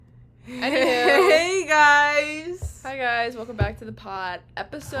Anywho. Hey guys. Hi guys, welcome back to the pod.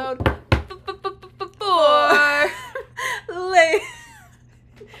 Episode 4. Late.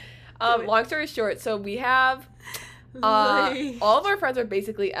 Long story short, so we have all of our friends are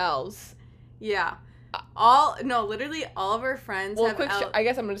basically elves. Yeah. Literally all of our friends Well, have quick, I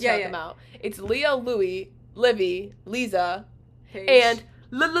guess I'm gonna shout them out. It's Leo, Louie, Livy, Lisa, and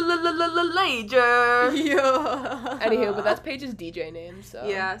Lager. Yeah. Anywho, but that's Paige's DJ name, so.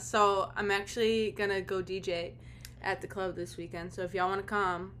 Yeah, so I'm actually gonna go DJ at the club this weekend. So if y'all wanna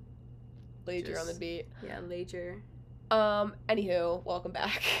come. Lager on the beat. Yeah, Lager. Anywho, welcome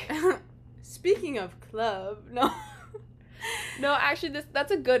back. Speaking of club, no. No, actually,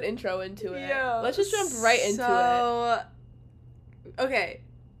 that's a good intro into it. Yeah. Let's just jump right into it. Okay.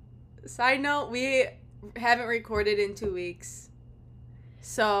 Side note, we haven't recorded in 2 weeks.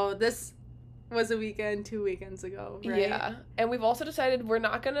 So this was a weekend 2 weekends ago, right? Yeah. And we've also decided we were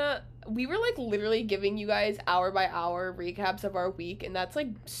like literally giving you guys hour by hour recaps of our week, and that's like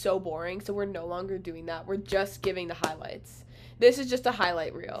so boring. So we're no longer doing that. We're just giving the highlights. This is just a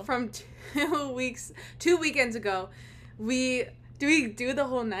highlight reel. From 2 weekends ago. Do we do the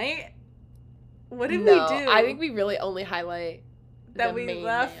whole night? What did we do? I think we really only highlight that the we main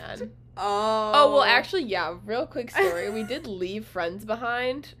left. Man. Oh, well, actually, yeah. Real quick story. We did leave friends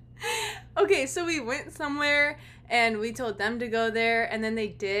behind. Okay, so we went somewhere and we told them to go there, and then they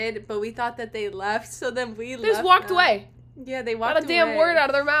did, but we thought that they left, so then we just walked away. Yeah, they walked away. Not a damn word out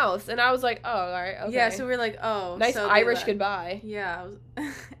of their mouths, and I was like, "Oh, all right, okay." Yeah, so we're like, "Oh, nice so Irish goodbye." Yeah,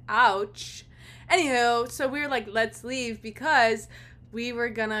 ouch. Anywho, so we were like, "Let's leave," because we were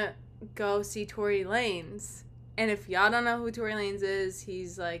gonna go see Tory Lanez, and if y'all don't know who Tory Lanez is,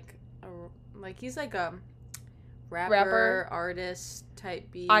 he's like a rapper artist type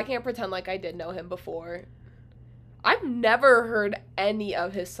beat. I can't pretend like I did know him before. I've never heard any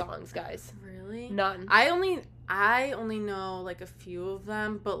of his songs, guys. Really? None. I only know like a few of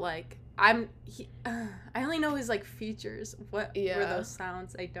them, but like I only know his like features. What were those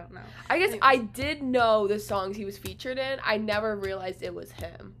sounds? I don't know. I guess I did know the songs he was featured in. I never realized it was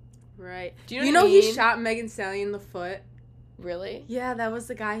him. Right. Do you know what I mean? He shot Megan Thee Stallion in the foot? Really? Yeah, that was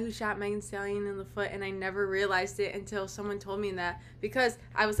the guy who shot Megan Thee Stallion in the foot, and I never realized it until someone told me that, because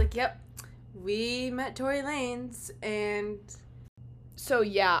I was like, "Yep, we met Tory Lanez," and so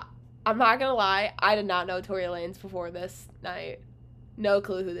yeah, I'm not gonna lie, I did not know Tory Lanez before this night. No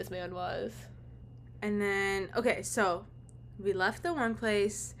clue who this man was. And then so we left the one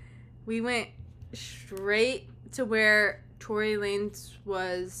place, we went straight to where Tory Lanez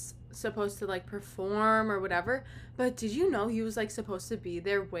was supposed to like perform or whatever. But did you know he was like supposed to be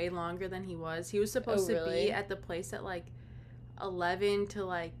there way longer than he was? He was supposed to be at the place at like 11 to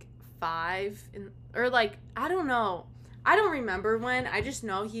like 5 or like I don't know. I don't remember when. I just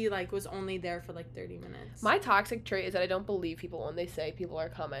know he like was only there for like 30 minutes. My toxic trait is that I don't believe people when they say people are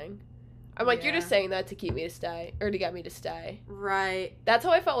coming. I'm like, you're just saying that to keep me to stay or to get me to stay. Right. That's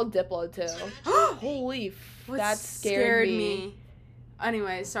how I felt with Diplo too. Holy that scared me.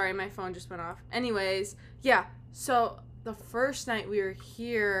 Anyways, sorry, my phone just went off. Anyways, yeah. So the first night we were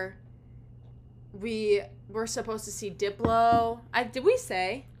here, we were supposed to see Diplo. Did we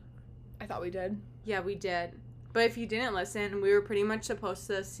say? I thought we did. Yeah, we did. But if you didn't listen, we were pretty much supposed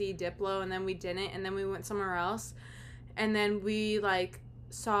to see Diplo, and then we didn't, and then we went somewhere else. And then we, like,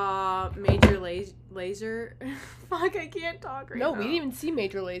 saw Major Lazer. Fuck, I can't talk right now. No, we didn't even see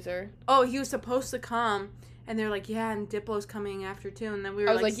Major Lazer. Oh, he was supposed to come. And they're like, yeah, and Diplo's coming after too. And then we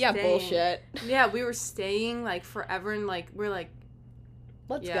were like, yeah, staying. bullshit. Yeah, we were staying like forever, and like we're like,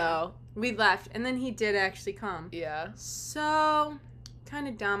 let's go. We left, and then he did actually come. Yeah. So, kind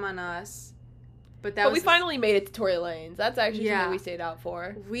of dumb on us. But we finally made it to Tory Lanez. That's actually something we stayed out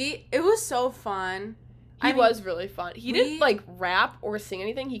for. It was so fun. He was really fun. He didn't like rap or sing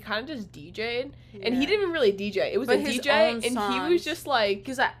anything. He kind of just DJ'd, and he didn't even really DJ. It was a DJ, and he was just like,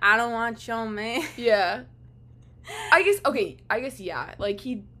 he was like, I don't want your man. Yeah. I guess yeah. Like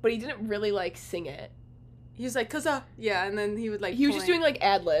but he didn't really like sing it. He was like, yeah, and then he would like. He was just doing like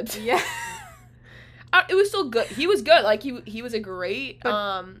ad libs. Yeah. It was still good. He was good. Like he was a great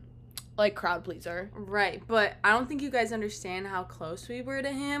like crowd pleaser. Right, but I don't think you guys understand how close we were to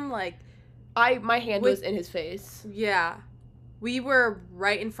him. Like, my hand was in his face. Yeah, we were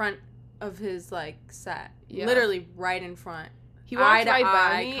right in front of his like set. Yeah. Literally right in front. He walked right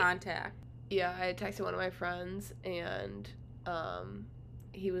by me. Contact. Yeah, I had texted one of my friends, and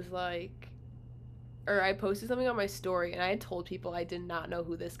he was like, or I posted something on my story, and I had told people I did not know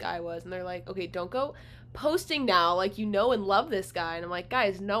who this guy was, and they're like, okay, don't go posting now, like, you know and love this guy, and I'm like,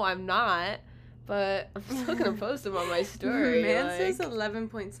 guys, no, I'm not, But I'm still gonna post them on my story. Man like. says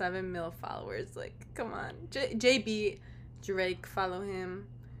 11.7 mil followers. Like, come on. JB Drake, follow him.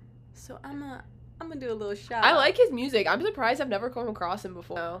 So I'm gonna do a little shout. I like his music. I'm surprised I've never come across him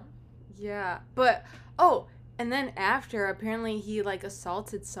before. No. Yeah, but and then after, apparently he like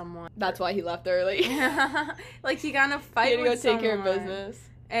assaulted someone. That's why he left early. Like he got in a fight He had to with go take someone. care of business.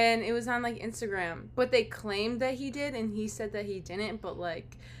 And it was on like Instagram, but they claimed that he did, and he said that he didn't. But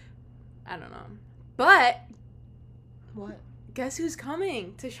like, I don't know. But What? guess who's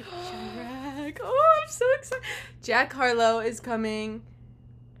coming to Chirac? Oh, I'm so excited. Jack Harlow is coming.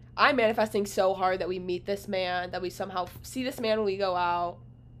 I'm manifesting so hard that we meet this man, that we somehow see this man when we go out.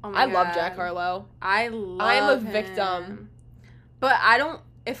 Oh my I love God. Jack Harlow. I love I'm a him. victim. But I don't.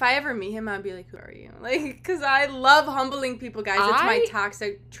 If I ever meet him, I'd be like, "Who are you?" Like, because I love humbling people, guys. It's my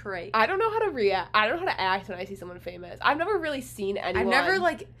toxic trait. I don't know how to react. I don't know how to act when I see someone famous. I've never really seen anyone. I've never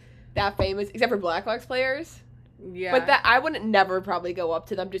like that famous, except for Blackhawks players. Yeah. But that I wouldn't never probably go up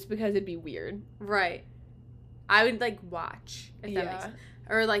to them just because it'd be weird. Right. I would like watch if that makes sense.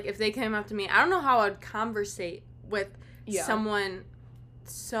 Or like if they came up to me, I don't know how I'd conversate with someone.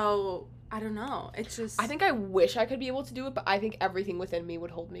 So I don't know. It's just I think I wish I could be able to do it, but I think everything within me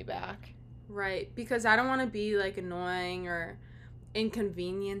would hold me back. Right, because I don't want to be like annoying or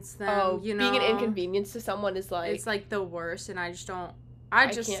inconvenience them. Oh, you know, being an inconvenience to someone is like it's like the worst, and I just don't. I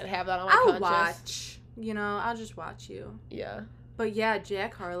can't have that on my I'll conscience. watch. You know, I'll just watch you. Yeah. But yeah,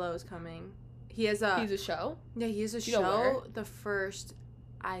 Jack Harlow is coming. He's a show? Yeah, he has a You know where? show. The first,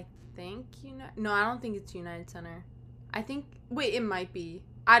 I think, No, I don't think it's United Center. I think, wait, it might be.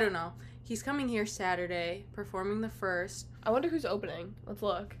 I don't know. He's coming here Saturday, performing the first. I wonder who's opening. Let's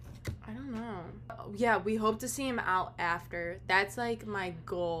look. I don't know. Yeah, we hope to see him out after. That's like my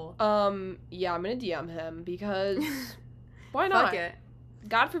goal. Yeah, I'm gonna DM him because why not? Fuck it.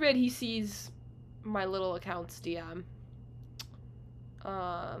 God forbid he sees my little account's DM.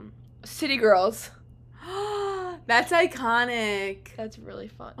 City Girls. That's iconic. That's really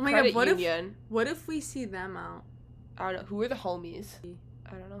fun. Oh my Credit God, Union. what if we see them out? I don't know. Who are the homies?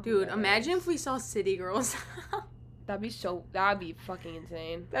 I don't know. who Dude, that imagine is. if we saw City Girls. That'd be fucking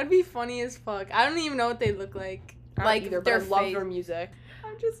insane. That'd be funny as fuck. I don't even know what they look like. I don't Like either, but their I love face. their music.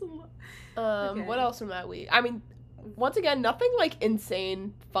 I'm just. Okay. What else from that week? I mean, once again, nothing like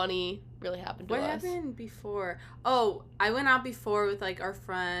insane, funny really happened to What us. happened before? Oh, I went out before with like our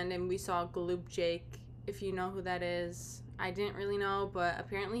friend, and we saw Gloop Jake. If you know who that is, I didn't really know, but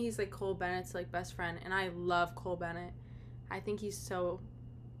apparently he's like Cole Bennett's like best friend, and I love Cole Bennett. I think he's so.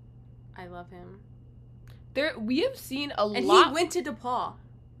 I love him. We have seen a And lot. he went to DePaul.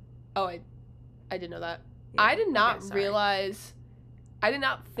 Oh, I didn't know that. Yeah, I did not okay, sorry. realize. I did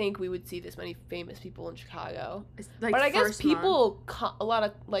not think we would see this many famous people in Chicago. It's like but I guess first month. people, a lot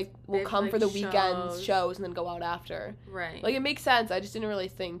of like, will They have, come like, for the weekend shows. shows and then go out after. Right. Like, it makes sense. I just didn't really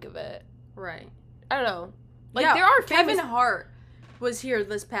think of it. Right. I don't know. Like, Yeah, there are Kevin famous. Hart was here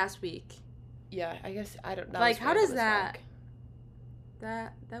this past week. Yeah, I guess I don't know. Like, how does that?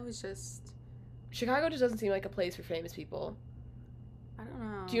 That was just. Chicago just doesn't seem like a place for famous people. I don't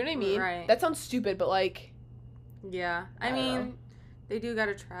know. Do you know what I mean? Right. That sounds stupid, but like. Yeah. I I don't mean, know. they do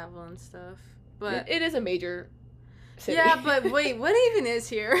gotta travel and stuff. But It is a major city. yeah, but wait, what even is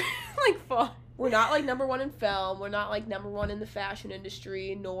here? Like, fuck. We're not like number one in film. We're not like number one in the fashion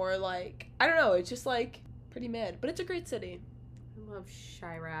industry, nor like I don't know. It's just like pretty mid, but it's a great city. I love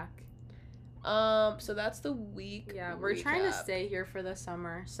Chirac. So that's the week. Yeah, we're trying to recap. stay here for the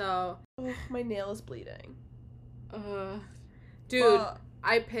summer. So, Ugh, my nail is bleeding. dude, Fuck.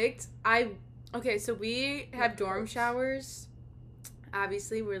 Okay, so we have dorm showers.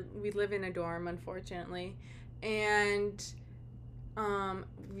 Obviously, we live in a dorm, unfortunately, and I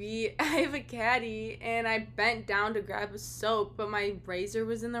have a caddy, and I bent down to grab a soap, but my razor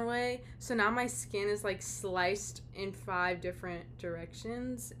was in the way, so now my skin is like sliced in 5 different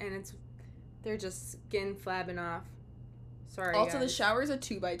directions, and they're just skin flabbing off. Sorry. Also, the guys. shower is a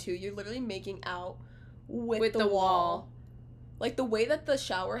 2x2. You're literally making out with With the the wall. wall. Like the way that the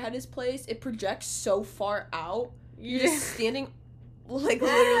shower head is placed, it projects so far out. You're Yeah. just standing, like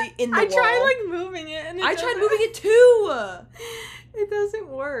literally in the I wall. tried like moving it, and I tried moving it too. It doesn't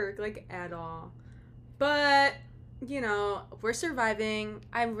work like at all. But we're surviving.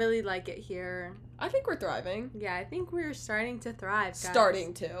 I really like it here. I think we're thriving. Yeah, I think we're starting to thrive. Guys.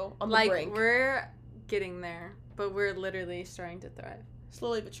 Starting to on the like brink, we're getting there, but we're literally starting to thrive.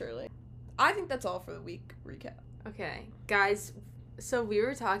 slowly but surely. I think that's all for the week recap. Okay, guys. So we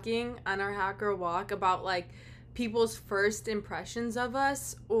were talking on our Hot Girl Walk about like people's first impressions of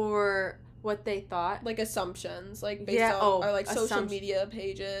us or what they thought. Like assumptions, like based Yeah, on our like social assumption. media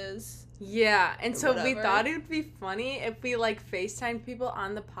pages. Yeah, and so we Whatever. thought it would be funny if we like FaceTimed people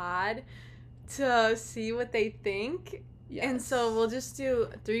on the pod to see what they think. Yes. And so we'll just do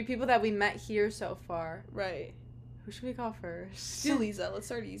 3 people that we met here so far. Right. Who should we call first? Do Lisa. Let's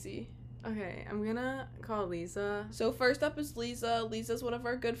start easy. Okay, I'm gonna call Lisa. So first up is Lisa. Lisa's one of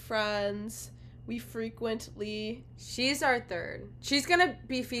our good friends. We frequently. She's our 3rd. She's gonna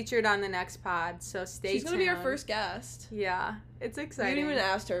be featured on the next pod, so stay tuned. She's gonna be our first guest. Yeah, it's We exciting. didn't even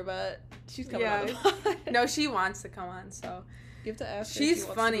ask her, but she's coming Yeah. on the pod. No, she wants to come on, so. You have to ask her She's if she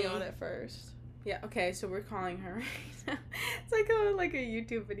wants to be funny. on it first. Yeah, okay, so we're calling her right now. It's like a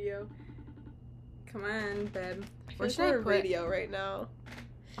YouTube video. Come on, babe. I feel Where like should I we're put- radio right now.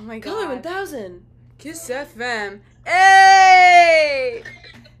 Oh my Color god. 1000. Kiss FM. Hey!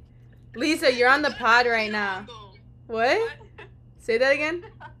 Lisa, you're on the pod right now. What? Say that again?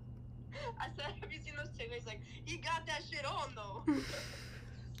 I said, have you seen those TikToks? Like, he got that shit on though.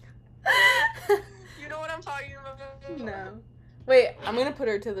 You know what I'm talking about? No. Wait, I'm gonna put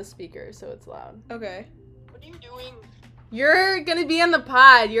her to the speaker so it's loud. Okay. What are you doing? You're gonna be on the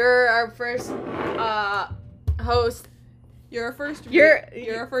pod. You're our first host. You're our first. You're-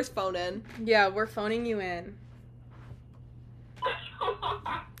 You're our first phone in. Yeah, we're phoning you in.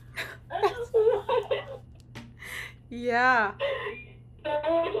 Yeah.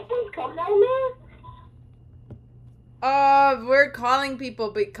 Come down there? We're calling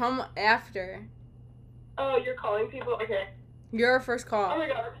people, but come after. Oh, you're calling people? Okay. You're our first Oh call. my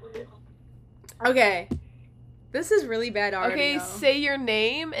god. Okay. This is really bad audio. Okay, say your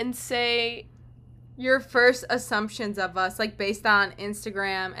name and say. Your first assumptions of us, like based on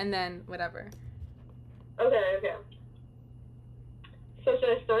Instagram and then whatever. Okay. So should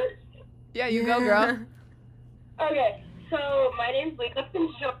I start? Yeah, you go, girl. Okay, so my name's Lisa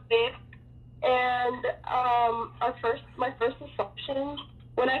Pinchot, and my first assumption,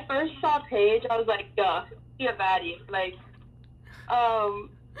 when I first saw Paige, I was like, duh, she a baddie, like,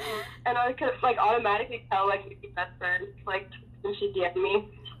 and I could, like, automatically tell, like, we'd be best friends, like, when she DM'd me.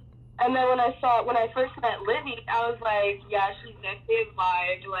 And then when I first met Livy, I was like, yeah, she's definitely a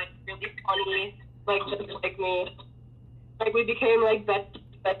vibe, like, really funny, like, just like me. Like, we became, like, best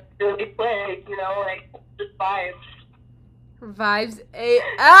really clicked, you know, like, just vibes. Vibes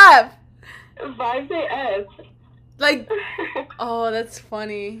AF. Vibes AF. Like, oh, that's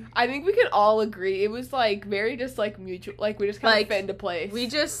funny. I think we can all agree it was like very just like mutual. Like we just kind Like, of fit into place. We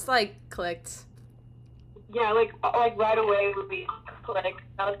just like clicked. Yeah, like right away we clicked.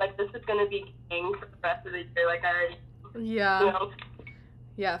 I was like, this is gonna be king for the rest of the year. Like I, Yeah. you know.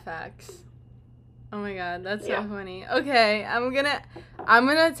 Yeah, facts. Oh my god, that's Yeah. so funny. Okay, I'm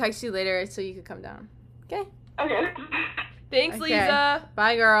gonna text you later so you could come down. Okay. Okay. Thanks, Okay. Lisa.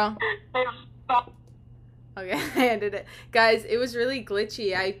 Bye, girl. Bye. Okay, I ended it. Guys, it was really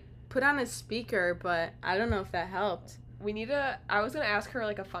glitchy. I put on a speaker, but I don't know if that helped. I was gonna ask her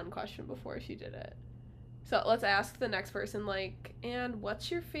like a fun question before she did it. So let's ask the next person, like, and what's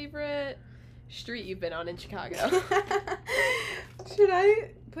your favorite street you've been on in Chicago? Should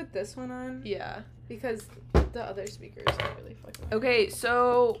I put this one on? Yeah. Because the other speakers are really fucking loud. Okay,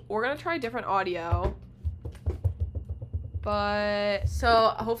 so we're gonna try different audio. But So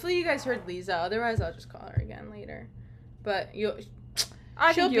hopefully you guys heard Lisa. Otherwise, I'll just call her again later. But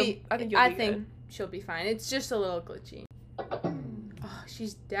I she'll think you'll be. be good. She'll be fine. It's just a little glitchy. Oh,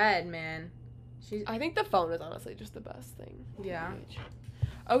 she's dead, man. She's I think the phone is honestly just the best thing. yeah.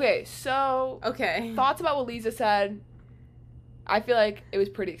 Okay, so Okay. thoughts about what Lisa said. I feel like it was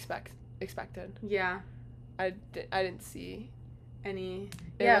pretty expected. Yeah. I didn't see. Any.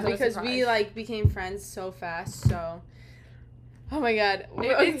 It Yeah, wasn't a because we surprise. like became friends so fast. So. Oh my god.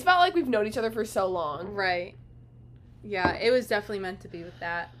 It's felt like we've known each other for so long. Right. Yeah, it was definitely meant to be with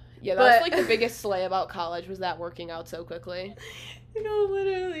that. Yeah, that's But- like the biggest slay about college was that working out so quickly. You know,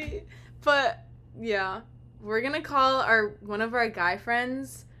 literally. But yeah, we're gonna call one of our guy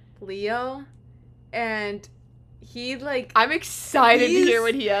friends Leo, and he like I'm excited to He's hear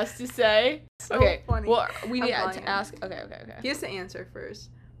what he has to say. so Okay, funny. well, we I'm need calling to him. ask. Okay. He has to answer first.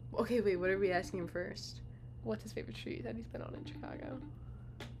 Okay, wait. What are we asking him first? What's his favorite street that he's been on in Chicago?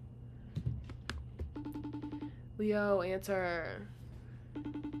 Leo, answer.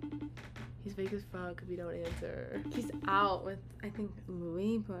 He's fake as fuck if you don't answer. He's out with I think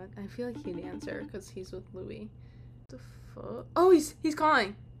Louis, but I feel like he'd answer because he's with Louis. What the fuck? Oh, he's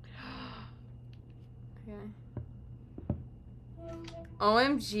calling. Okay.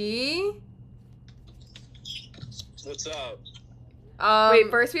 OMG. What's up? Wait,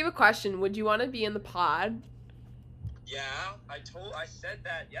 first we have a question. Would you want to be in the pod? Yeah, I said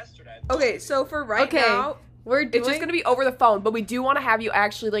that yesterday. Okay, so for right Okay. now, We're doing. It's just gonna be over the phone, but we do want to have you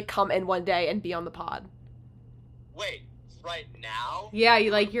actually like come in one day and be on the pod. Wait, right now? Yeah,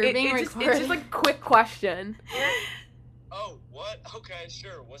 you're being it's recorded. just like a quick question. Oh, what? Okay,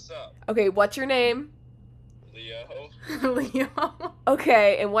 sure. What's up? Okay, what's your name? Leo. Leo.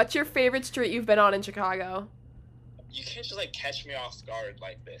 Okay, and what's your favorite street you've been on in Chicago? You can't just like catch me off guard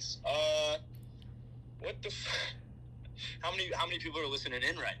like this. What the How many people are listening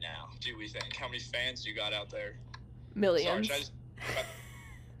in right now, do we think? How many fans you got out there? Millions. Sorry,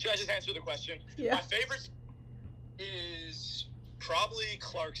 should I just answer the question? Yeah. My favorite is probably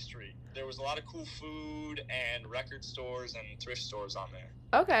Clark Street. There was a lot of cool food and record stores and thrift stores on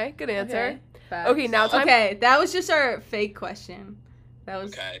there. Okay, good answer. Facts. Okay, now time. Okay, that was just our fake question. That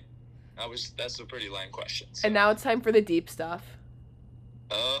was. Okay. That's a pretty lame question. So. And now it's time for the deep stuff.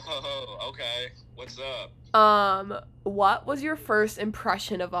 Oh, okay. What's up? What was your first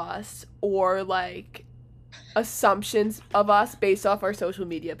impression of us, or like assumptions of us based off our social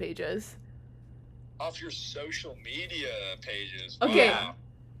media pages? Off your social media pages. Okay. Wow.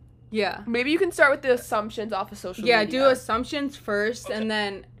 Yeah. Maybe you can start with the assumptions off of social Yeah, media. do assumptions first, Okay. and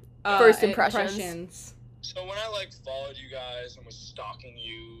then First impressions. So when I like followed you guys and was stalking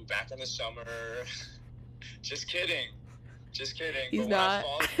you back in the summer, just kidding. He's but not.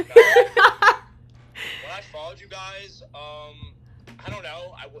 When I followed you guys, I don't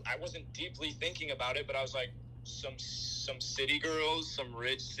know. I wasn't deeply thinking about it, but I was like, some city girls, some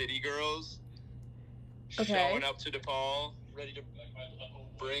rich city girls, Okay. showing up to DePaul, ready to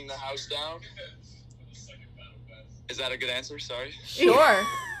bring the house down. Is that a good answer? Sorry. Sure.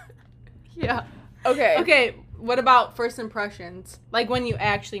 Yeah. Okay. Okay, what about first impressions? Like when you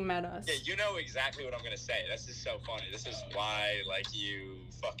actually met us. Yeah, you know exactly what I'm gonna say. This is so funny. This is why, like, you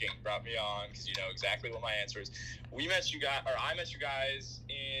fucking brought me on, because you know exactly what my answer is. I met you guys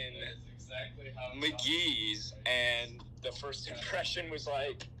in McGee's, and the first impression was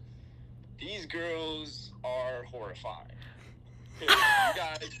like, these girls are horrifying. You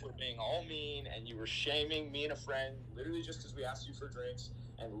guys were being all mean, and you were shaming me and a friend, literally just because we asked you for drinks.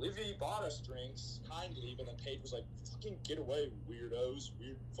 And Livy bought us drinks kindly, but then Paige was like, fucking get away, weirdos,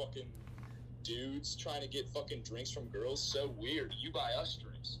 weird fucking dudes trying to get fucking drinks from girls. So weird. You buy us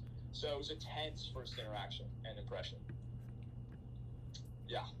drinks. So it was a tense first interaction and impression.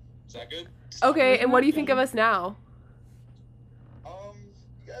 Yeah. Is that good? Okay, and what do you think of us now?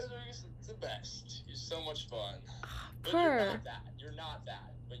 You guys are just the best. You're so much fun. But Purr. you're not that. You're not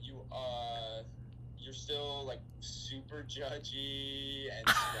that. But you're still like super judgy and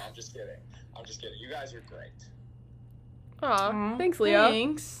no, I'm just kidding. You guys are great. Aw, thanks, Leo.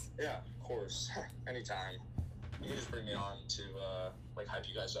 Thanks. Yeah, of course. Anytime. You can just bring me on to like hype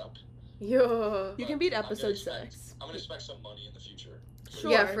you guys up. Yo. You can But beat I'm episode gonna expect- 6. I'm gonna expect some money in the future.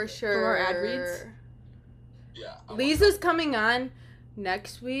 Sure. Yeah, for sure. For our ad reads? Yeah. Lisa's coming on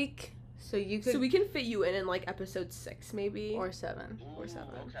next week, so you could. So we can fit you in like episode 6 maybe. or 7. Ooh, or 7.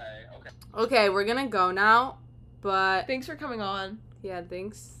 Okay. Okay, we're gonna go now, but Thanks for coming on. yeah,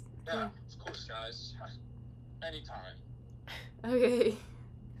 thanks. Yeah, of course, guys. Anytime. Okay.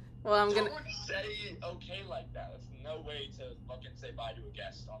 Well, I'm gonna. Don't say okay like that. That's no way to fucking say bye to a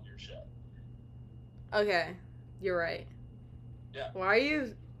guest on your show. Okay, you're right. Yeah. Why are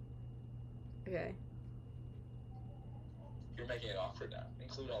you? Okay. You're making it awkward now.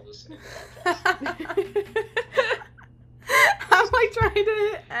 Include all this in the podcast. I'm like trying to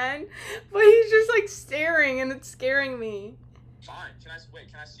hit end, but he's just like staring, and it's scaring me. Fine. Can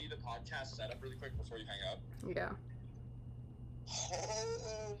I see the podcast setup really quick before you hang up? Yeah.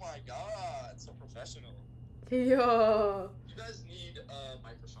 Oh my god, so professional. Yo. You guys need a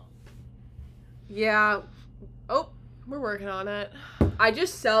microphone. Yeah. Oh, We're working on it. I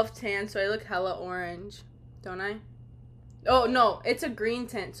just self-tanned, so I look hella orange, don't I? Oh no, it's a green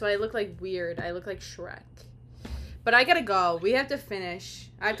tint, so I look like weird. I look like Shrek. But I gotta go. We have to finish.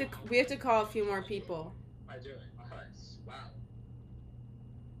 We have to call a few more people. What am I doing? Alright. Wow.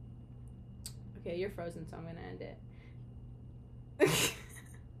 Okay, you're frozen, so I'm gonna end it.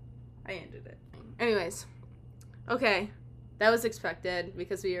 I ended it. Anyways, okay, that was expected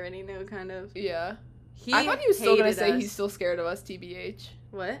because we already knew kind of. Yeah. I thought he was still gonna hated say us. he's still scared of us, TBH.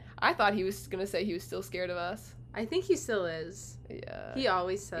 What? I thought he was gonna say he was still scared of us. I think he still is. Yeah. He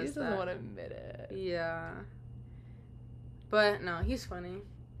always He says just doesn't that. want to admit it. Yeah. But no, he's funny.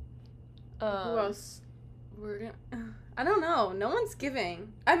 Who else? We're gonna. I don't know. No one's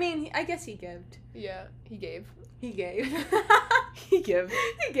giving. I mean, I guess he gived. Yeah, he gave. He gave. He gave.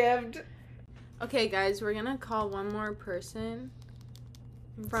 He gave. Okay, guys, we're gonna call one more person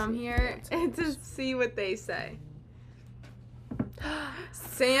from here to see what they say.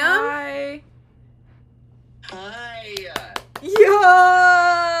 Sam? Hi. Hi.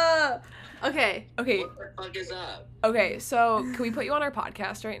 Yeah. Okay. Okay. What the fuck is up? Okay. So can we put you on our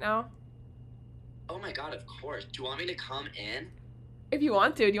podcast right now? Oh my god, of course. Do you want me to come in? If you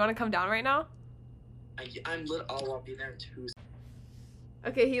want to. Do you want to come down right now? I'll be there too.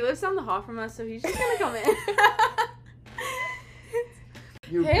 Okay, he lives down the hall from us, so he's just gonna come in.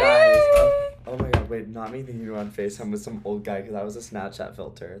 You Hey! guys. Oh my god, wait, not me thinking you were on FaceTime with some old guy because that was a Snapchat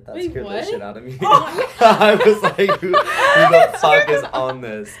filter. That Wait, scared what? the shit out of me. I was like, who the fuck is on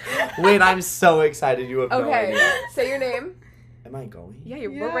this? Wait, I'm so excited. You have no Okay. idea. Say your name. Am I going? Yeah,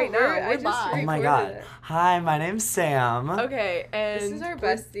 we're Yeah, right now. I We're just live. Oh my recorded god. it. Hi, my name's Sam. Okay, and This is our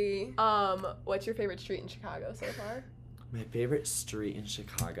bestie. what's your favorite street in Chicago so far? My favorite street in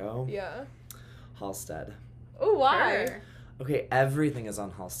Chicago? Yeah. Halstead. Oh, why? Sure. Okay, everything is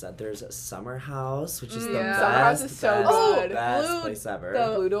on Halstead. There's Summer House, which is the Yeah. best, Summer House is so good. best Blue- place ever.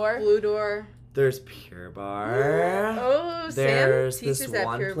 The Blue Door. Blue Door. There's Pure Bar. Oh, There's Sam this teaches at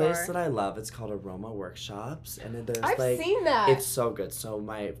one Pure place Bar. that I love. It's called Aroma Workshops, and then there's I've like seen that. it's so good. So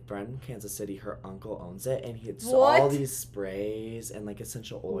my friend in Kansas City, her uncle owns it, and it's What? all these sprays and like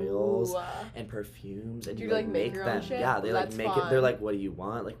essential oils Ooh, and perfumes, and Do you you, like like, make make your them. own shit? Yeah, they Ooh, like that's make it. fun. They're like, what do you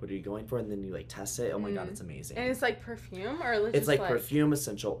want? Like, what are you going for? And then you like test it. Oh my god, Mm. it's amazing. And it's like perfume or It's like perfume,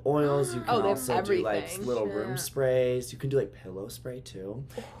 essential oils. You can Oh, they have also do like everything. little room Shit. sprays. You can do like pillow spray too.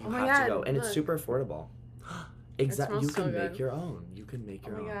 You Oh my have to God, go, and it's look. super affordable. Exactly, smells you can so make good. your own. You can make Oh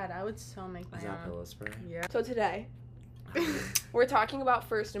your my own. god, I would so make my Is that own. pillow spray? Yeah. So today, we're talking about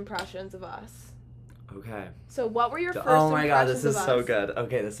first impressions of us. Okay. So what were your first Oh my god, this impressions is of so us? good.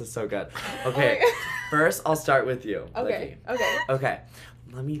 Okay, this is so good. Oh Okay, my first I'll start with you. Okay. Licky. Okay. Okay,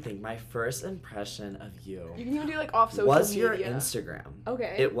 let me think. My first impression of you You can even do like off social was media. your Instagram.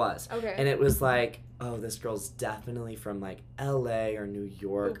 Okay. It was. Okay. And it was like, oh, this girl's definitely from like LA or New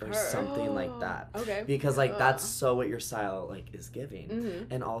York or Her. something like that. Okay. Because like that's Ugh. so what your style like is giving.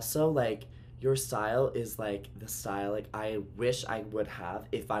 Mm-hmm. And also like your style is like the style like I wish I would have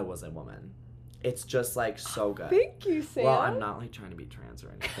if I was a woman. It's just like so good. Thank you, Sam. Well, I'm not like trying to be trans or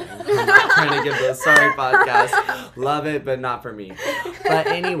anything. I'm not trying to give this sorry podcast. Love it, but not for me. But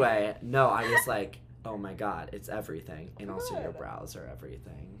anyway, no, I was like, oh my god, it's everything. And also your Good. brows are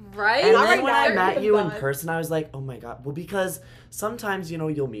everything. Right? And Not then right when now, I you're met getting you in done. person, I was like, oh my god. Well, because sometimes, you know,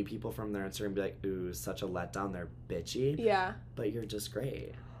 you'll meet people from their Instagram and be like, ooh, such a letdown. They're bitchy. Yeah. But you're just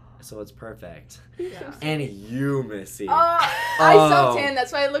great. So it's perfect. Yeah. And you, Missy. I Oh. so tan.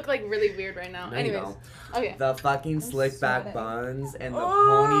 That's why I look like really weird right now. No, you Anyways, don't. okay. The fucking slick back sweating. buns and the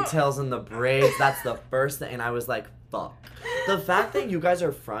Oh. ponytails and the braids. That's the first thing. And I was like, fuck. The fact that you guys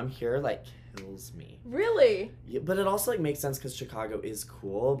are from here, like, kills me. Really? Yeah, but it also, like, makes sense because Chicago is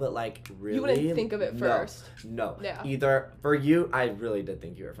cool, but, like, really. You wouldn't think of it no, first. No. Yeah. Either, for you, I really did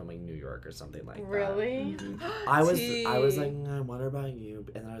think you were from, like, New York or something like Really? that. Mhm. I was Tea. like, I wonder about you.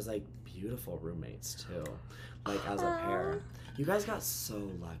 And then I was like, beautiful roommates, too. Like, as a pair. You guys got so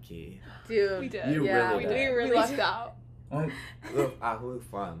lucky. Dude. We did. You yeah, really we did. really We lucked did. out. Who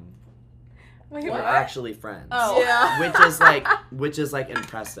from? Wait, We're what? actually friends. Oh. Yeah. which is like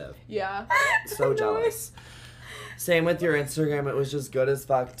impressive. Yeah. So jealous. Same with your Instagram. It was just good as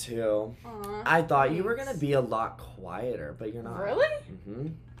fuck too. Aw, I thought you were thanks. gonna be a lot quieter, but you're not. Really? hmm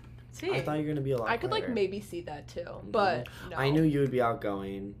See. I thought you were gonna be a lot. I could like quieter. maybe see that too, but no. I knew you would be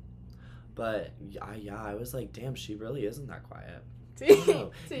outgoing, but I was like, damn, she really isn't that quiet. I don't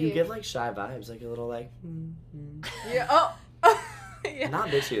know. See. You give like shy vibes, like a little like. Yeah. Oh. Yeah. Not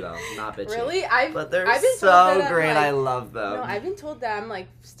bitchy though. Not bitchy. Really? I've But they're I've been told so that I'm, great. like- I love them. no, I've been told that I'm like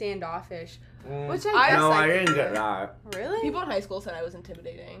standoffish, Mm. which I guess No, I I didn't get that. Really? People in high school said I was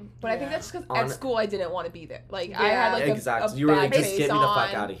intimidating, but I think Yeah. that's because On- at school I didn't want to be there. Like I Yeah. had like Exactly. a You were like, bad just face get me the fuck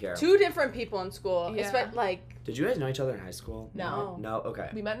on. out of here. Two different people in school. Yeah. It's like Did you guys know each other in high school? No. No? Okay.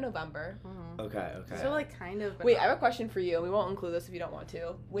 We met in November. Okay, okay. so like kind of. but Wait, not. I have a question for you, and we won't include this if you don't want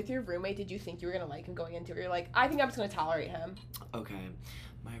to. With your roommate, did you think you were gonna like him going into it? You're like, I think I'm just gonna tolerate him. Okay.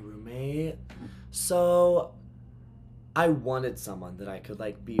 My roommate. So I wanted someone that I could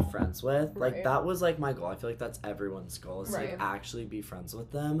like be friends with. Like Right. that was like my goal. I feel like that's everyone's goal is to Right. like actually be friends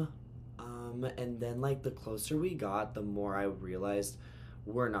with them. And then like the closer we got, the more I realized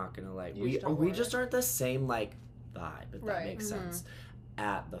we're not gonna like You we just don't we want just it. aren't the same like vibe, if that Right. makes Mhm. sense.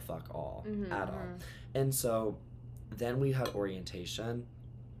 At the fuck all. Mhm, At all. And so then we had orientation.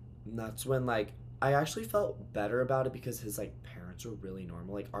 And that's when like I actually felt better about it because his like parents were really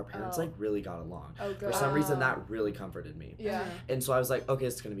normal. Like our parents Oh. like really got along. Oh, For good. some reason Wow. that really comforted me. Yeah. And so I was like, okay,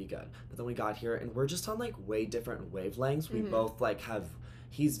 it's gonna be good. But then we got here and we're just on like way different wavelengths. We Mhm. both like have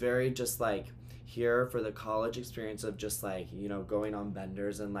he's very just like here for the college experience of just like, you know, going on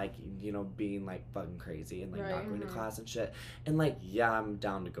benders and like, you know, being like fucking crazy and like not Right. going to class and shit. And like, yeah, I'm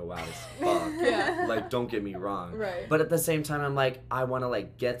down to go out as fuck. Yeah. Like, don't get me wrong. Right. But at the same time, I'm like, I want to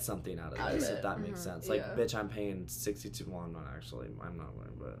like get something out of Out of this, it. if that makes Mhm. sense. Like, Yeah. bitch, I'm paying 62. Well, I'm not actually. I'm not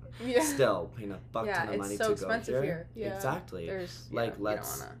going, but Yeah. still paying a fuck Yeah, ton of it's money so to go expensive here. here. Yeah. Exactly. There's Like, you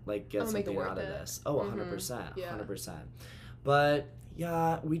let's don't wanna. like get I'm gonna make it something out worth of it. this. Oh, 100%. Yeah. 100%. But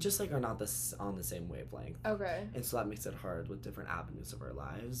yeah, we just like are not this on the same wavelength. Okay. And so that makes it hard with different avenues of our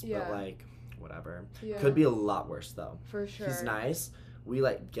lives. Yeah. But like, whatever. Yeah. Could be a lot worse though. For sure. He's nice. We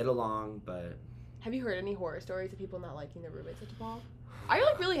like get along, but Have you heard any horror stories of people not liking their roommates at DePaul? I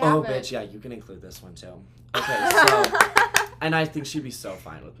like really oh, haven't. bitch, yeah, you can include this one too. Okay, so and I think she'd be so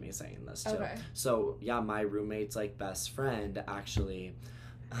fine with me saying this too. Okay. So yeah, my roommate's like best friend actually.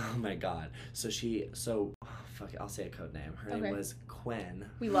 Oh my god. Fuck it, I'll say a code name. Her Okay. name was Quinn.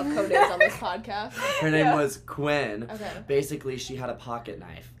 We love code names on this podcast. Her name Yeah. was Quinn. Okay. Basically, she had a pocket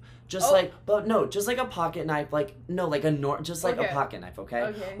knife. Just Oh. like, but no, just like a pocket knife, like, no, like just like Okay. a pocket knife, okay?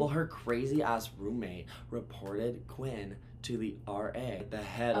 Okay. Well, her crazy ass roommate reported Quinn to the RA, the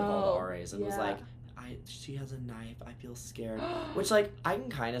head of all the Oh, RAs, and was yeah. like, she has a knife, I feel scared. Which, like, I can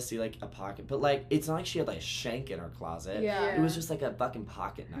kind of see, like, a pocket, but, like, it's not like she had, like, a shank in her closet. Yeah. It was just, like, a fucking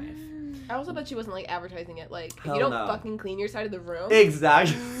pocket knife. I also bet she wasn't like advertising it. Like, if Hell you don't no. fucking clean your side of the room.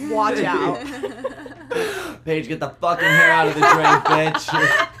 Exactly. Watch out. Paige, get the fucking hair out of the drain,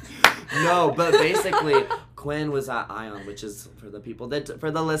 bitch. No, but basically, Quinn was at Ion, which is for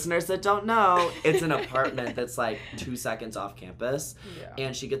the listeners that don't know, it's an apartment that's like 2 seconds off campus. Yeah.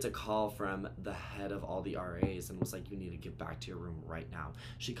 And she gets a call from the head of all the RAs and was like, "You need to get back to your room right now."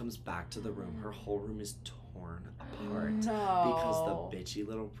 She comes back to the room. Her whole room is torn apart because the bitchy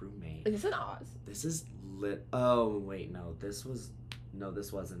little roommate. Is this in Oz? This is lit. Oh wait, no, this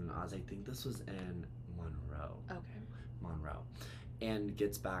wasn't in Oz. I think this was in Monroe. Monroe. And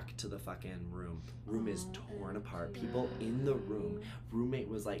gets back to the fucking room. Room is torn apart. People in the room. Roommate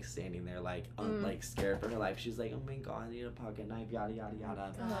was like standing there like like scared for her life. She's like, "Oh my god, I need a pocket knife, yada yada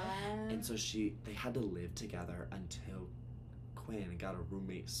yada." And so they had to live together until Quinn got a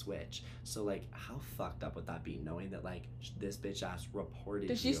roommate switch. So like, how fucked up would that be, knowing that like this bitch ass reported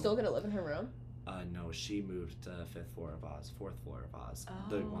Does she you? still get to live in her room? No, she moved to 4th floor of Oz,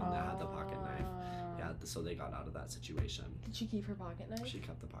 the one that had the pocket knife. Yeah, so they got out of that situation. Did she keep her pocket knife? She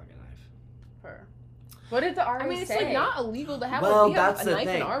kept the pocket knife. Her. What did the RA I mean, it's say? like not illegal to have. Well, we have that's a the knife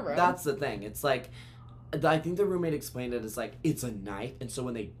thing. in our room. That's the thing. It's like, I think the roommate explained it as like it's a knife, and so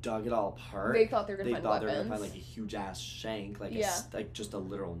when they dug it all apart, They thought they were they gonna thought find they were weapons. gonna find like a huge ass shank, like Yeah. like just a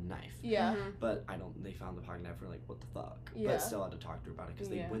literal knife. Yeah. Mhm. But they found the pocket knife. We're like, what the fuck? Yeah. But still had to talk to her about it because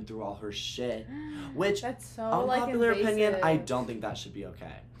they Yeah. went through all her shit. Which, That's so like unpopular opinion, I invasive. don't think that should be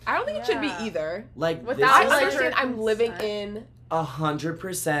okay. I don't think it should be Yeah. either. Like, Without, I this like, is understand. I'm living consent. in.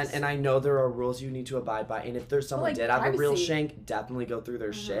 100%, and I know there are rules you need to abide by, and if there's someone like, did have a real privacy. shank, definitely go through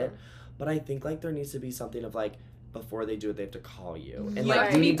their shit. But I think like there needs to be something of like, before they do it, they have to call you, and Yeah, like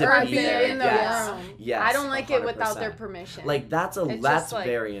to you be need to present be there. in the Yes. room. Yes, I don't like it without their 100%. permission. Like that's It's just, like-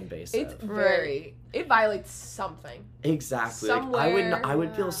 very invasive. It's very. It violates something. Exactly. Like, I would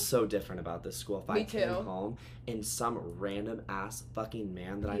yeah. feel so different about this school if I Me came too. home and some random ass fucking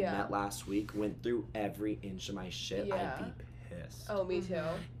man that I Yeah. met last week went through every inch of my shit. Yeah. I'd be pissed. Oh, me too.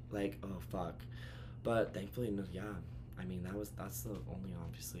 Like, oh fuck. But thankfully, no, yeah. I mean, that's the only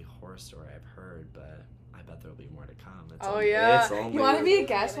obviously horror story I've heard, but I bet there'll be more to come. It's Oh only, yeah. It's only, You want to be a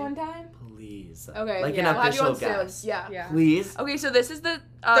guest one time? please. Okay. Like yeah, an we'll have you official on soon. guest. Yeah. Yeah. Please. Okay, so this is the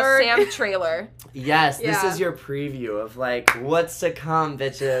Third- Sam trailer. Yes, this Yeah. is your preview of like what's to come,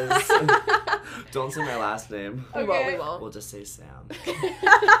 bitches. Don't say my last name. We won't. Okay. We won't. We'll just say Sam.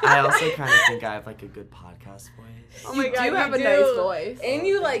 I also kind of think I have like a good podcast voice. Oh my You God, do you have a do. nice voice. And Oh,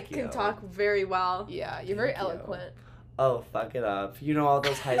 you thank like you. can talk very well. Yeah, you're very Thank you. eloquent. Oh, fuck it up. You know all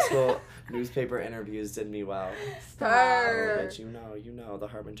those high school newspaper interviews did me well. Oh, Her. bitch, you know, the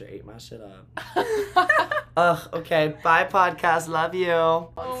Harbinger ate my shit up. Ugh, okay, bye podcast, love you.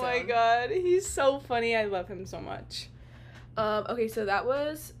 Oh my Awesome. God, he's so funny. I love him so much. Okay, so that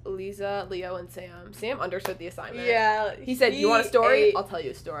was Lisa, Leo, and Sam. Sam understood the assignment. Yeah. He said, "You want a story? ate- I'll tell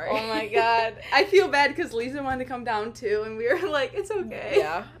you a story." Oh my God, I feel bad because Lisa wanted to come down too, and we were like, it's okay.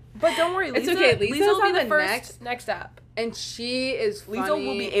 Yeah. But don't worry, It's Lisa, okay, Lisa's Lisa will on be the the first next step. And she is funny. Lisa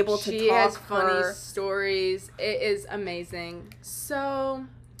will be able to She has talk funny her- stories. It is amazing. So,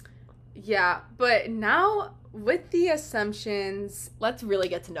 yeah. But now with the assumptions, Let's really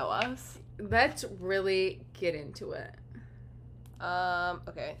get to know us. let's really get into it.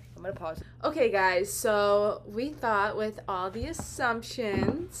 Okay, I'm gonna pause. Okay, guys, so we thought with all the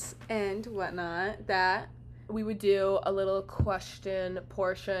assumptions and whatnot that we would do a little question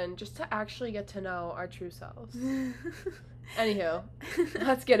portion just to actually get to know our true selves. Anywho,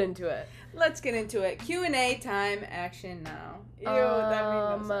 let's get into it. Let's get into it. Q&A time, action now. Ew, that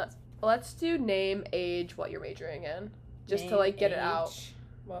made no sense. Let's do name, age, what you're majoring in. Just to, like, get it out.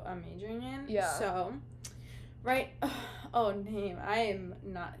 What I'm majoring in? Yeah. So, right. Oh, name. I am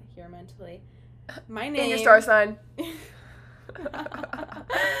not here mentally. My name. And your star sign.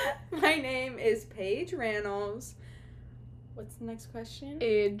 My name is Paige Reynolds. What's the next question?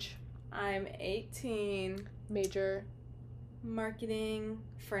 Age. I'm 18. Major. Marketing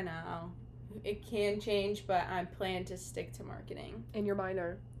for now. It can change, but I plan to stick to marketing. And your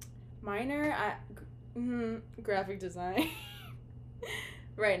minor. Minor, graphic design.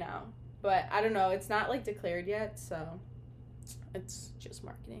 Right now. But I don't know. It's not, like, declared yet, so it's just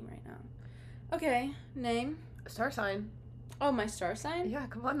marketing right now. Okay. Name? Star sign. Oh, my star sign? Yeah,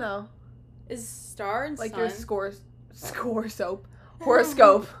 come on now. Is star and like sun? your score soap.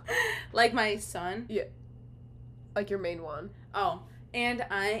 Horoscope. Like my sun? Yeah. Like your main one. Oh. And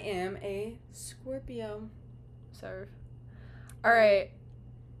I am a Scorpio. Serve. Alright.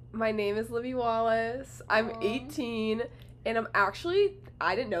 My name is Libby Wallace. I'm 18. And I'm actually,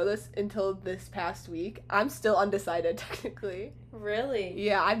 I didn't know this until this past week. I'm still undecided, technically. Really?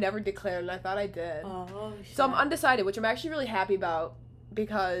 Yeah, I've never declared, and I thought I did. Oh, shit. So I'm undecided, which I'm actually really happy about,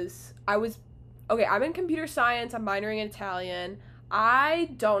 because I'm in computer science. I'm minoring in Italian.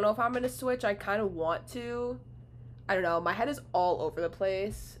 I don't know if I'm going to switch. I kind of want to. I don't know. My head is all over the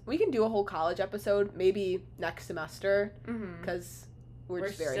place. We can do a whole college episode, maybe next semester, because we're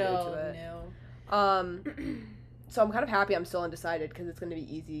just very new to it. New. So I'm kind of happy I'm still undecided because it's going to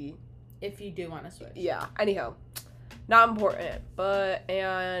be easy. If you do want to switch. Yeah. Anyhow, not important.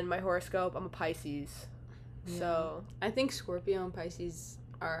 And my horoscope, I'm a Pisces. Yeah. So. I think Scorpio and Pisces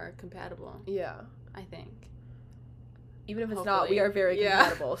are compatible. Yeah. I think. Even if it's Hopefully. not, we are very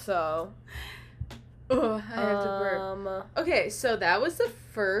compatible, so. Oh, I have to burp. Okay, so that was the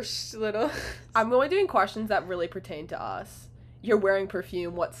first little. I'm only doing questions that really pertain to us. You're wearing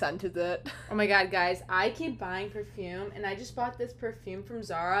perfume. What scent is it? Oh my god, guys. I keep buying perfume, and I just bought this perfume from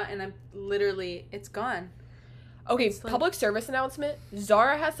Zara, and I'm literally, it's gone. Okay, It's like- public service announcement.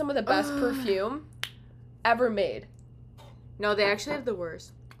 Zara has some of the best perfume ever made. No, they actually have the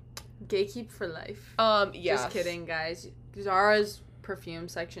worst. Gatekeep for life. Yeah. Just kidding, guys. Zara's perfume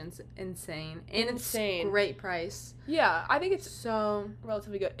section's insane. And Insane. it's great price. Yeah, I think it's So,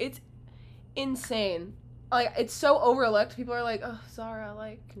 relatively good. It's insane. Like, it's so overlooked. People are like, oh, Zara,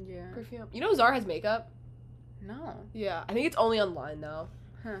 like, yeah. perfume. You know Zara has makeup? No. Yeah. I think it's only online, though.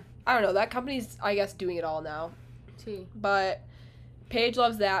 Huh. I don't know. That company's, I guess, doing it all now. Tea. But Paige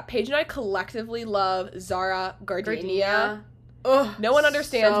loves that. Paige and I collectively love Zara Gardenia. Ugh, No one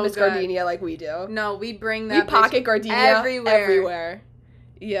understands so Miss good. Gardenia like we do. No, we bring We that pocket bitch Gardenia everywhere.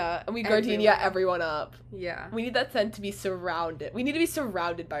 Yeah, and we Gardenia Everywhere. everyone up. Yeah. We need that scent to be surrounded. We need to be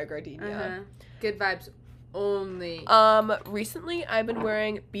surrounded by Gardenia. Uh-huh. Good vibes only. Recently I've been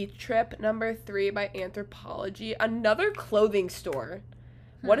wearing Beach Trip No. 3 by Anthropologie, another clothing store.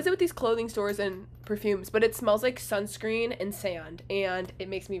 What is it with these clothing stores and perfumes? But it smells like sunscreen and sand, and it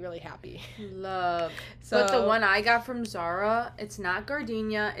makes me really happy. Love. So, But the one I got from Zara, it's not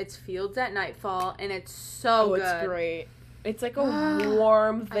Gardenia, it's Fields at Nightfall, and it's so good. it's great. It's like a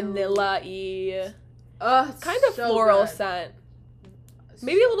warm vanilla-y, kind of so floral good. scent.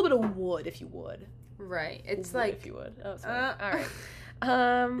 Maybe a little bit of wood if you would. Right. It's Wood like if you would. Oh, sorry.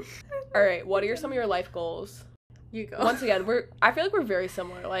 All right. What are some of your life goals? you go. Once again, I feel like we're very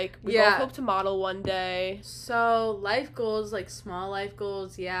similar. Like, we both Yeah. hope to model one day. So, life goals, like small life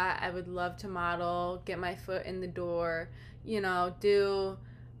goals, yeah, I would love to model, get my foot in the door, do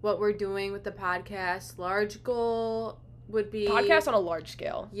what we're doing with the podcast. Large goal would be Podcast on a large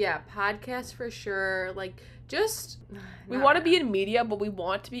scale. Yeah, podcast for sure. Like, just We want to be in media, but we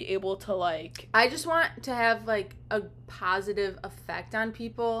want to be able to, like... I just want to have, like, a positive effect on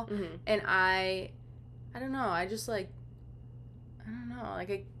people, Mhm. and I don't know, I just, like, I don't know, like,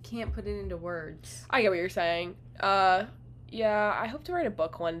 I can't put it into words. I get what you're saying. Yeah, I hope to write a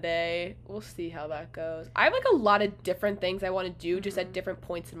book one day. We'll see how that goes. I have, like, a lot of different things I want to do just at different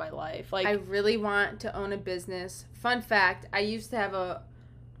points in my life. Like, I really want to own a business. Fun fact, I used to have a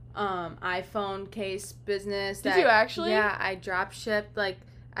iPhone case business. Did you actually? Yeah, I drop shipped, like,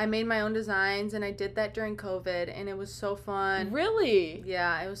 I made my own designs, and I did that during COVID, and it was so fun. Really?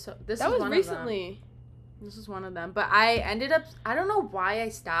 Yeah, it was so, That was recently. This is one of them. But I ended up, I don't know why I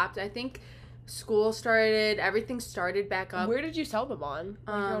stopped. I think school started, everything started back up. Where did you sell them on?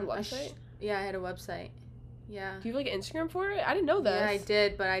 Like your own website? Yeah, I had a website. Yeah. Do you have like an Instagram for it? I didn't know this. Yeah, I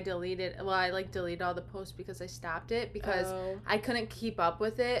did, but I deleted. Well, I like deleted all the posts because I stopped it because I couldn't keep up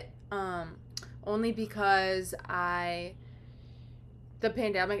with it. Only because the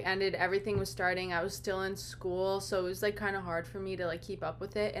pandemic ended, everything was starting. I was still in school, so it was like kind of hard for me to like keep up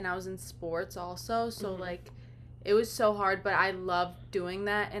with it, and I was in sports also, so like it was so hard, but I loved doing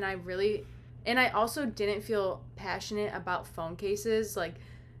that, and I also didn't feel passionate about phone cases, like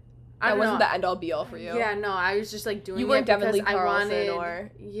that wasn't the end all be all for you. Yeah, no, I was just like doing you weren't it because Devin Lee I wanted Carlson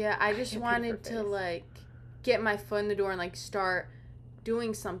or I just wanted to like get my foot in the door and like start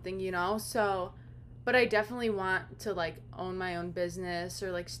doing something, you know? So, but I definitely want to like own my own business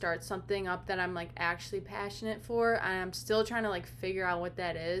or like start something up that I'm like actually passionate for. And I'm still trying to like figure out what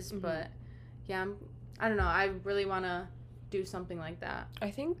that is, but yeah, I don't know. I really want to do something like that.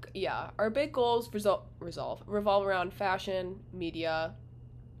 I think, yeah, our big goals revolve around fashion, media,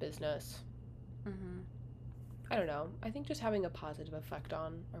 business. I don't know. I think just having a positive effect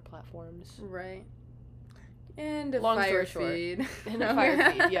on our platforms. Right. And a Long fire story feed. And a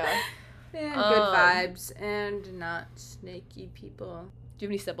fire feed, yeah. And good vibes and not snaky people. Do you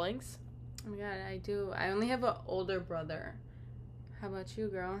have any siblings? Oh my god, I do. I only have an older brother. How about you,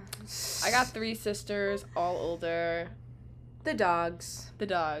 girl? I got 3 sisters, all older. The dogs. The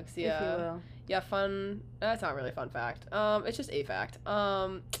dogs, yeah. If you will. Yeah, fun. That's not really a fun fact. It's just a fact.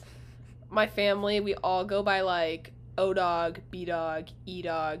 My family, we all go by like O-Dog, B-Dog,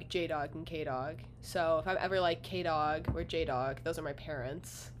 E-Dog, J-Dog, and K-Dog. So if I'm ever like K-Dog or J-Dog, those are my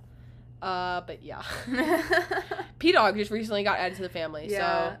parents. But yeah. P-Dog just recently got added to the family,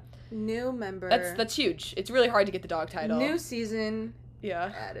 yeah. so New member. That's huge. It's really hard to get the dog title. New season.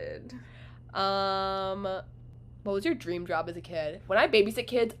 Yeah. Added. What was your dream job as a kid? When I babysit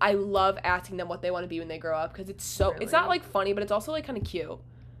kids, I love asking them what they want to be when they grow up because it's so it's not like funny, but it's also like kind of cute.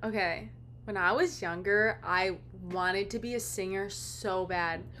 Okay. When I was younger, I wanted to be a singer so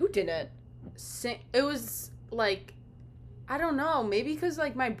bad. Who didn't? It was like, I don't know, maybe because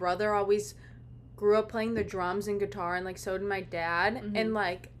like my brother always grew up playing the drums and guitar, and like so did my dad, and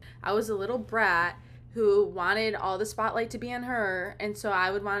like I was a little brat who wanted all the spotlight to be on her, and so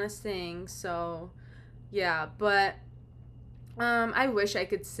I would want to sing. So yeah, but I wish I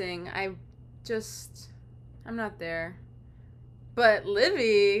could sing. I'm not there. But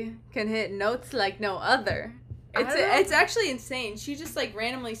Livy can hit notes like no other. It's actually insane. She just like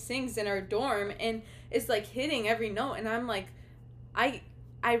randomly sings in our dorm and is like hitting every note, and I'm like, I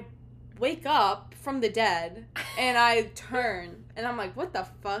wake up from the dead and I turn and I'm like, what the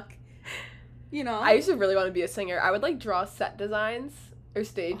fuck, you know? I used to really want to be a singer. I would like draw set designs or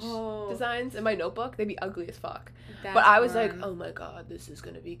stage designs in my notebook. They'd be ugly as fuck. But I was like, oh my god, this is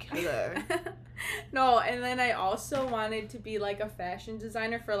gonna be killer. No, and then I also wanted to be like a fashion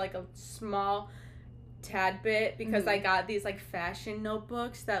designer for like a small tad bit because I got these like fashion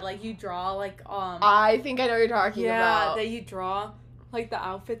notebooks that like you draw like I think I know what you're talking about. Yeah, that you draw like the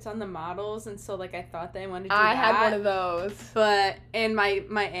outfits on the models, and so like I thought that I wanted to do I that. had one of those. But and my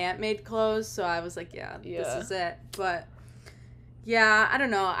aunt made clothes, so I was like, yeah, this is it. But yeah, I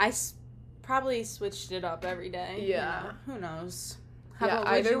don't know. I probably switched it up every day. Yeah. You know, who knows?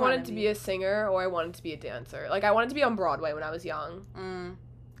 I either wanted to be a singer or I wanted to be a dancer. Like, I wanted to be on Broadway when I was young.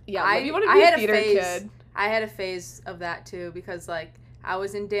 Yeah, you wanted to be a theater kid. I had a phase of that, too, because, like, I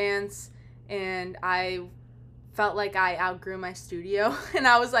was in dance, and I felt like I outgrew my studio. And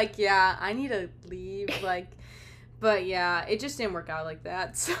I was like, yeah, I need to leave. Like, but, yeah, it just didn't work out like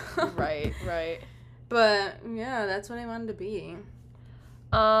that. So. Right. But, yeah, that's what I wanted to be.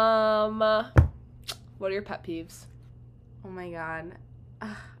 What are your pet peeves? Oh, my God.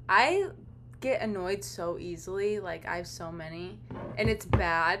 I get annoyed so easily. Like, I have so many. And it's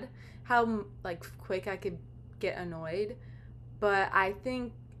bad how, like, quick I could get annoyed. But I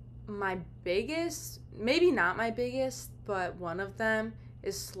think my biggest, maybe not my biggest, but one of them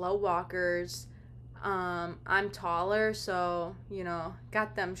is slow walkers. I'm taller, so, you know,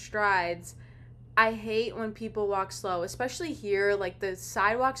 got them strides. I hate when people walk slow, especially here. Like, the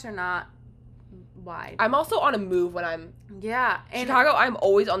sidewalks are not wide. I'm also on a move when I'm and Chicago. I'm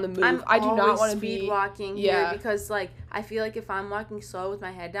always on the move. I do not want to be speed walking here because like I feel like if I'm walking slow with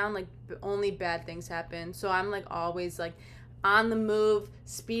my head down, like only bad things happen. So I'm like always like on the move,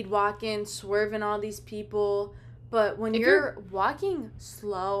 speed walking, swerving all these people. But when you're walking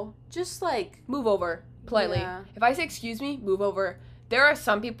slow, just like move over politely. Yeah. If I say excuse me, move over. There are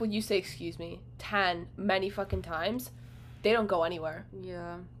some people you say excuse me many fucking times. They don't go anywhere.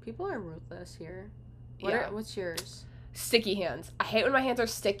 Yeah, people are ruthless here. Yeah. What's yours? sticky hands. I hate when my hands are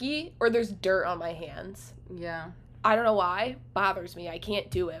sticky or there's dirt on my hands. Yeah. I don't know why. Bothers me. I can't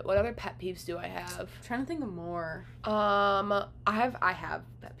do it. What other pet peeves do I have? I'm trying to think of more. I have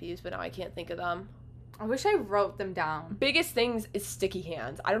pet peeves, but now I can't think of them. I wish I wrote them down. Biggest things is sticky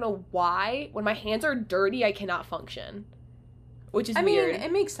hands. I don't know why. When my hands are dirty, I cannot function. Which is weird. I mean,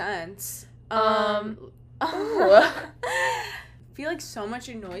 it makes sense. I feel like so much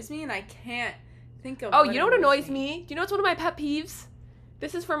annoys me and I can't think of. Oh, you know what annoys me? Do you know what's one of my pet peeves?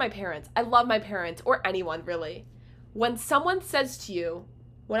 This is for my parents. I love my parents or anyone really. When someone says to you,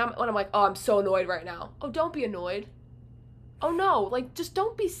 when I'm like, oh, I'm so annoyed right now. Oh, don't be annoyed. Oh no, like just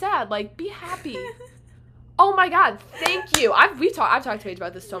don't be sad. Like be happy. Oh my God, thank you. I've talked to Paige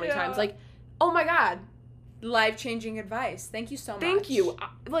about this so many times. Like, oh my God. Life-changing advice. Thank you so much. Thank you.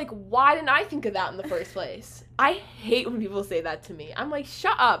 Like, why didn't I think of that in the first place? I hate when people say that to me. I'm like,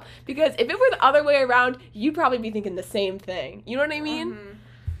 shut up. Because if it were the other way around, you'd probably be thinking the same thing. You know what I mean?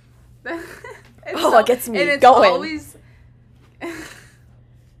 Mm-hmm. It gets me and it's going. Always,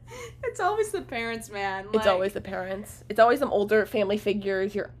 it's always the parents, man. It's always the parents. It's always them older family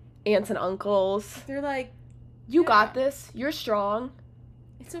figures, your aunts and uncles. They're like, you got this. You're strong.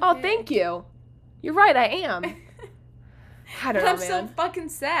 It's okay. Oh, thank you. You're right, I am. I don't know, I'm man. so fucking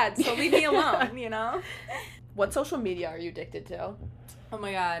sad, so leave me alone, you know? What social media are you addicted to? Oh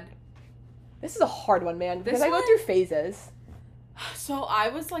my God. This is a hard one, man, because This I go one? through phases. So I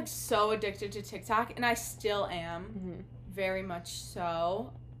was like so addicted to TikTok, and I still am. Mm-hmm. Very much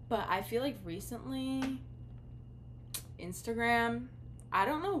so. But I feel like recently, Instagram, I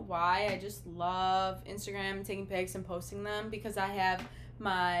don't know why, I just love Instagram, taking pics and posting them, because I have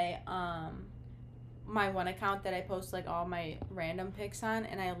my my one account that I post like all my random pics on,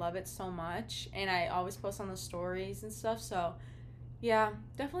 and I love it so much, and I always post on the stories and stuff. So yeah,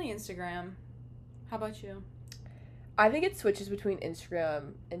 definitely Instagram. How about you? I think it switches between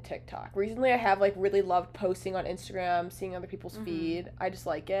Instagram and TikTok. Recently I have like really loved posting on Instagram, seeing other people's feed. I just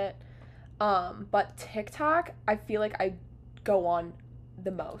like it. But TikTok, I feel like I go on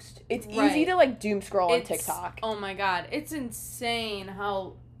the most. It's easy to like doom scroll on TikTok. Oh my God, it's insane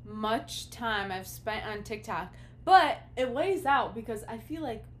how much time I've spent on TikTok, but it weighs out because I feel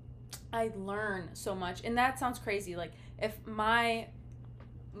like I learn so much, and that sounds crazy. Like if my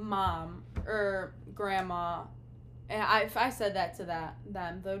mom or grandma, and if I said that to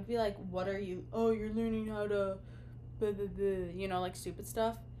them, they would be like, "What are you? Oh, you're learning how to, blah, blah, blah," you know, like stupid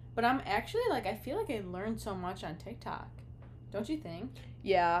stuff. But I'm actually like, I feel like I learned so much on TikTok. Don't you think?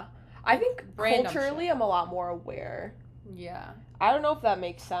 Yeah. I think Random culturally shit. I'm a lot more aware. Yeah. I don't know if that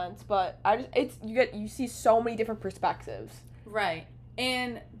makes sense, but you see so many different perspectives. Right.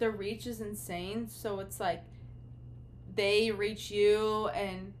 And the reach is insane, so it's like they reach you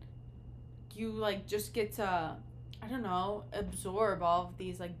and you like just get to, I don't know, absorb all of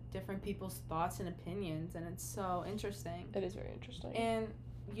these like different people's thoughts and opinions, and it's so interesting. It is very interesting. And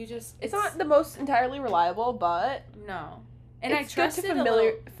you just it's not the most entirely reliable, but no. And it's I trust good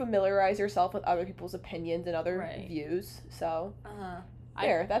to familiarize yourself with other people's opinions and other views. So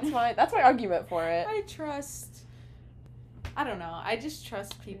that's my argument for it. I trust. I don't know. I just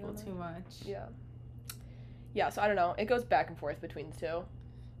trust people too much. Yeah. Yeah. So I don't know. It goes back and forth between the two.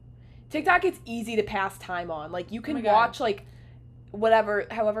 TikTok, it's easy to pass time on. Like you can watch like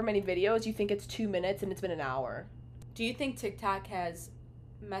however many videos. You think it's 2 minutes and it's been an hour. Do you think TikTok has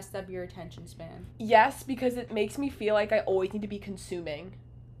messed up your attention span? Yes, because it makes me feel like I always need to be consuming.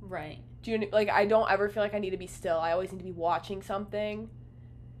 Right. Do you like I don't ever feel like I need to be still. I always need to be watching something.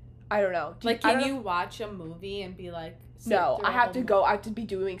 I don't know. Can you watch a movie and be like, no, I have to go. I have to be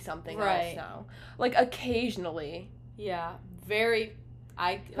doing something else right now. Like occasionally. Yeah. Very.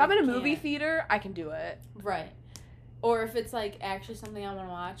 If I'm in a movie theater, I can do it. Right. Or if it's like actually something I want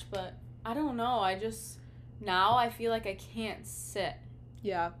to watch, but I don't know. Now I feel like I can't sit.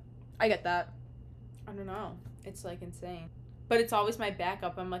 Yeah, I get that. I don't know. It's like insane. But it's always my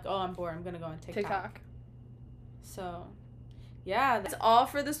backup. I'm like, oh, I'm bored. I'm going to go on TikTok. So, yeah, that's all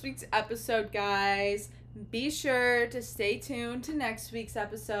for this week's episode, guys. Be sure to stay tuned to next week's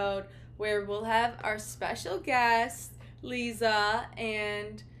episode where we'll have our special guest, Lisa,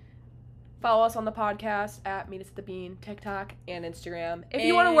 and follow us on the podcast at Meet Us at the Bean, TikTok, and Instagram. If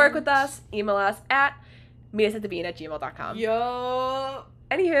you want to work with us, email us at meetusatthebean@gmail.com. Yo.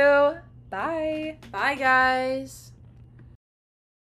 Anywho, bye. Bye, guys.